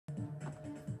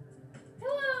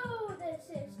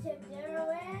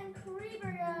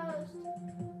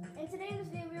in this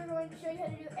video we are going to show you how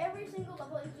to do every single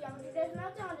level in Geometry Dash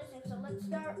Meltdown Edition. So let's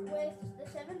start with the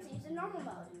 7 Seas in normal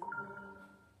mode.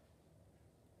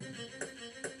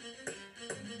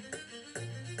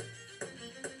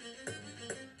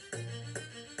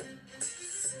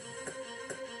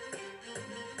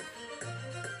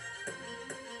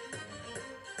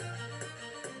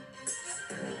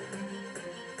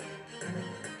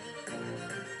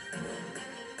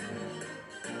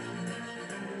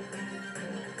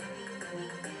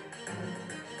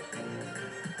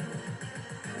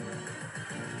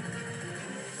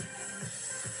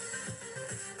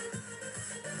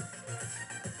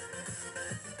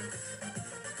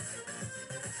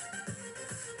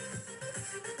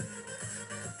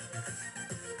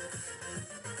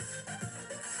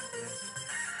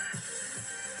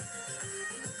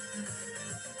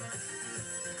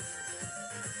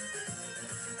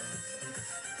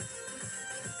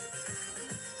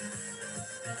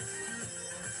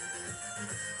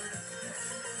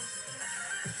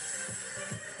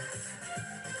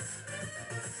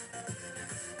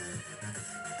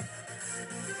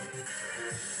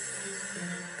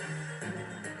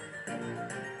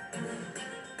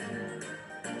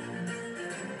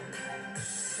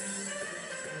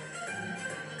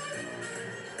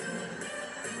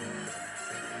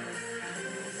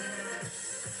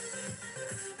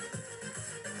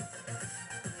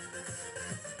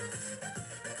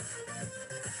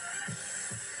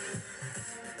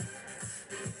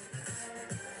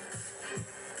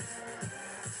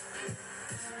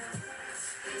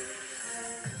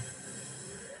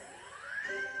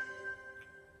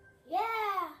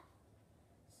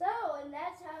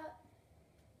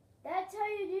 That's how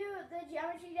you do the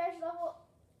Geometry Dash level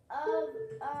of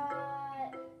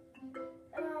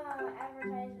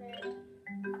advertisement.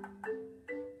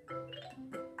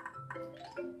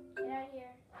 Get out of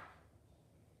here.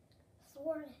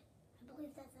 Sword. I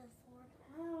believe that's a sword.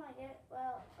 Oh, I get it.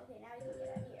 Well, okay, now you can get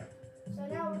out of here. So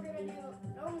now we're gonna do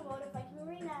normal mode of Viking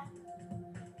Arena.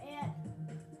 And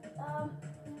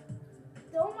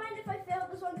don't mind if I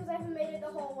failed this one because I haven't made it the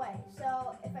whole way.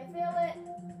 So if I fail it,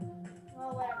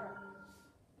 well, whatever.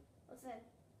 Listen.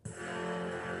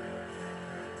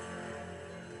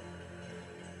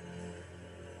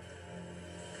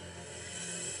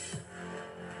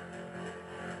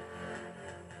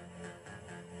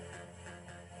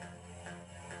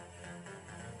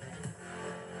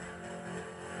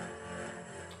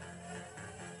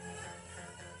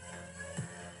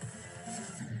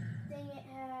 Dang it.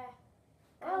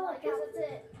 Well, I guess that's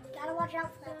it. Gotta watch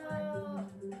out for that. So,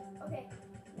 okay.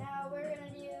 Now we're gonna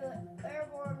do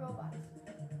airborne robots.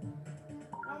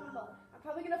 Normal mode. I'm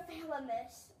probably gonna fail on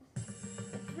this.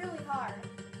 It's really hard.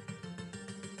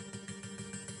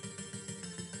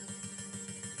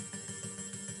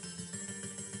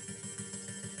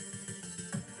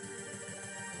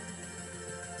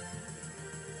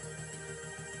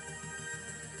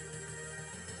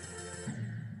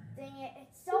 Dang it,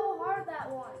 it's so hard,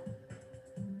 that one.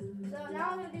 So now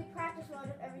I'm going to do practice mode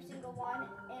of every single one,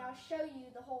 and I'll show you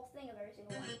the whole thing of every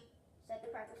single one. Set the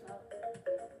practice mode.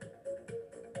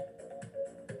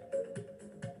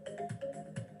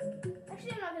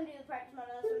 Actually, I'm not going to do the practice mode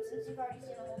on this one since you've already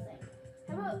seen the whole thing.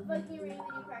 How about Viking Arena,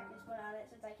 we do practice mode on it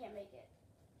since I can't make it.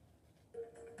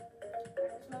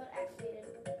 Practice mode activated.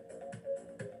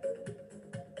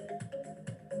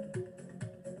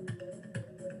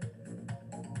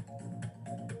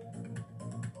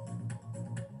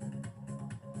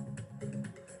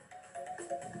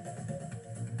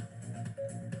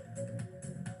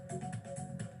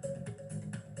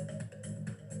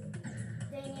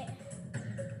 Dang it. Dang it.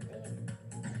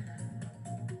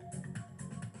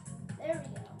 There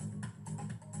we go.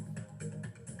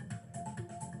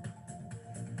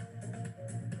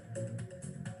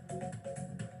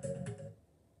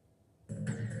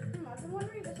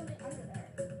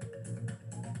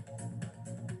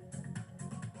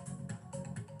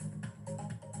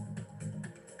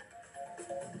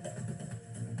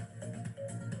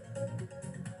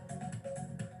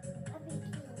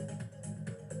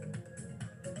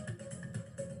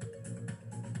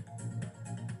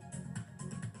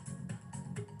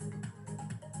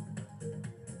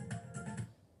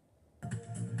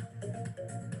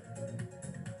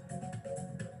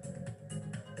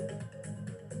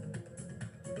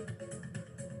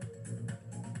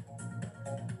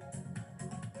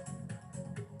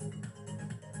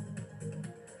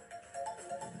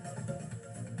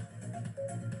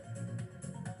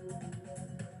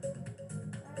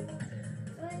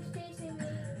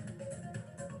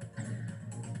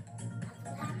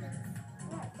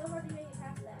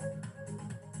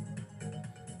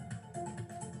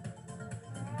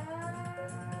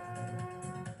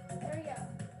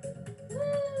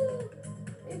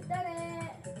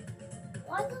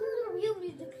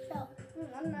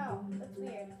 don't know. That's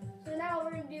weird. So now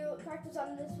we're gonna do practice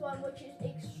on this one, which is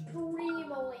extremely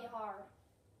hard.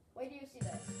 Wait till you see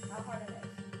this, how hard it is.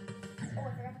 Oh,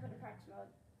 I forgot to put in practice mode.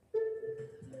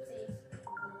 Oopsies.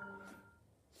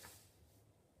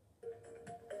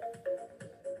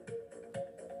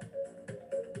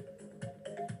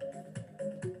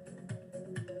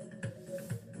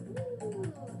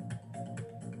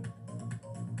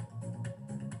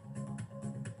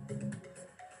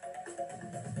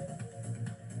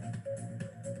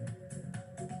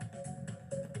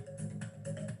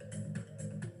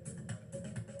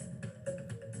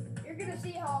 You're gonna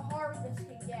see how hard this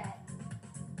can get.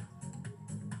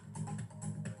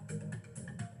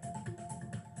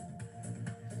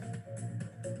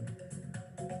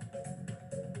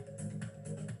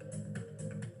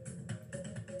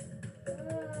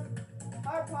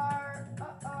 Hard part.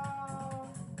 Uh-oh.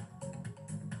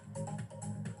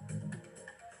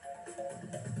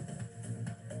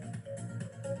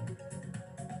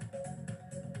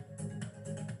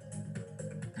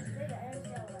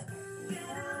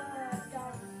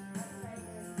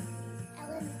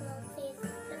 Ellen will face the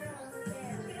cross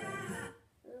there.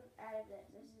 Move out of this.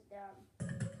 This is dumb.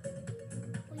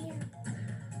 Weird.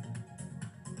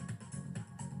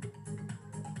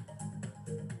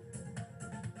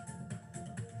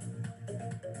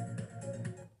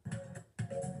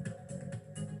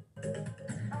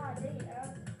 Ah, dang it.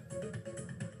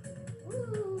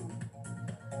 Woo!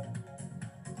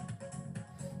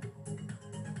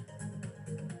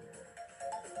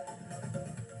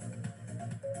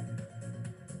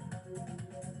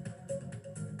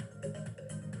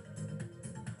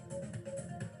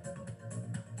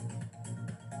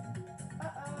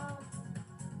 Uh-oh.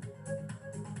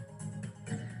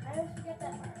 I always forget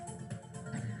that part.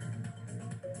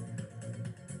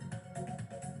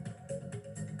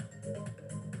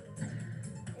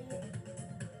 Dang it.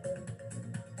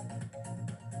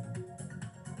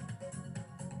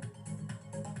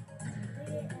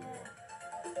 Dang it.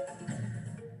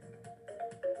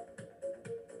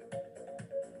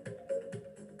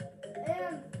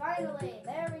 And finally,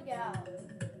 there we go.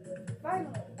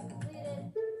 Finally completed.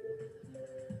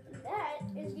 That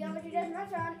is Geometry Dash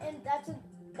Metron, and that's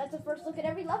a first look at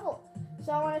every level.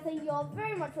 So I want to thank you all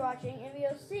very much for watching, and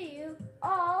we'll see you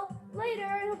all later,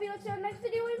 and hope you will see you on the next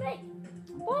video we make.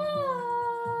 Bye!